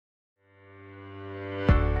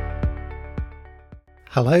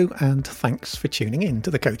Hello and thanks for tuning in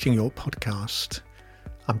to the Coaching York podcast.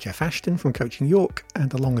 I'm Jeff Ashton from Coaching York,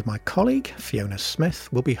 and along with my colleague Fiona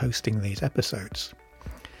Smith will be hosting these episodes.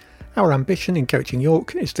 Our ambition in Coaching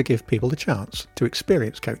York is to give people the chance to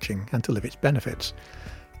experience coaching and to live its benefits.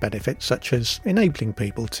 Benefits such as enabling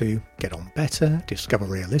people to get on better, discover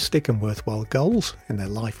realistic and worthwhile goals in their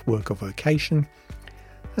life, work or vocation,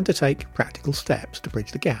 and to take practical steps to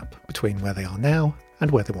bridge the gap between where they are now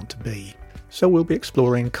and where they want to be. So we'll be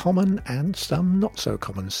exploring common and some not so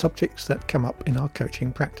common subjects that come up in our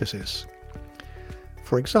coaching practices.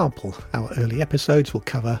 For example, our early episodes will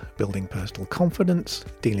cover building personal confidence,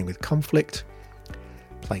 dealing with conflict,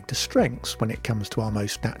 playing to strengths when it comes to our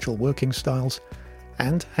most natural working styles,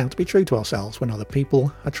 and how to be true to ourselves when other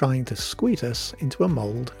people are trying to squeeze us into a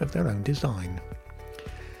mould of their own design.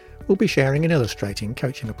 We'll be sharing and illustrating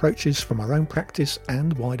coaching approaches from our own practice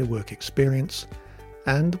and wider work experience,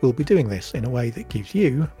 and we'll be doing this in a way that gives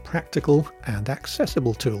you practical and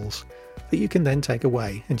accessible tools that you can then take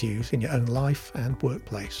away and use in your own life and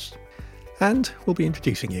workplace. And we'll be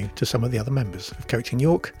introducing you to some of the other members of Coaching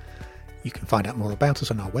York. You can find out more about us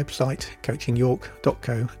on our website,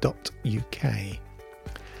 coachingyork.co.uk.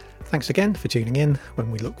 Thanks again for tuning in when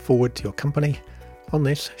we look forward to your company on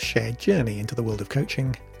this shared journey into the world of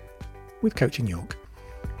coaching with Coaching York.